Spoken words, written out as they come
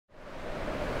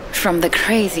From the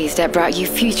crazies that brought you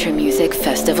Future Music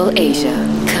Festival Asia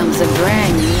comes a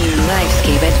brand new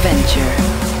Livescape adventure.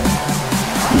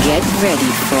 Get ready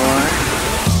for...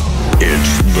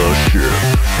 It's the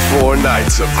ship. 4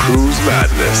 nights of cruise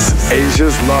madness.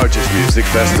 Asia's largest music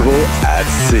festival at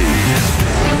sea.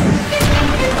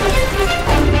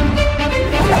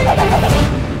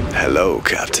 Hello,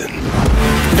 Captain.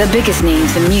 The biggest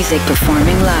names in music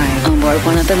performing live on board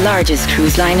one of the largest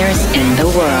cruise liners in the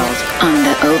world on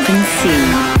the open sea.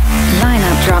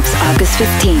 Lineup drops August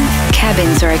 15th.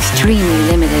 Cabins are extremely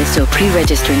limited, so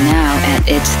pre-register now at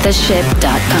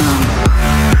itstheship.com.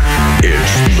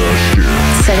 It's the ship.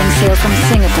 Setting sail from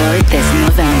Singapore this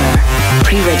November.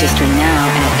 Pre-register now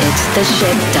at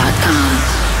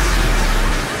itstheship.com.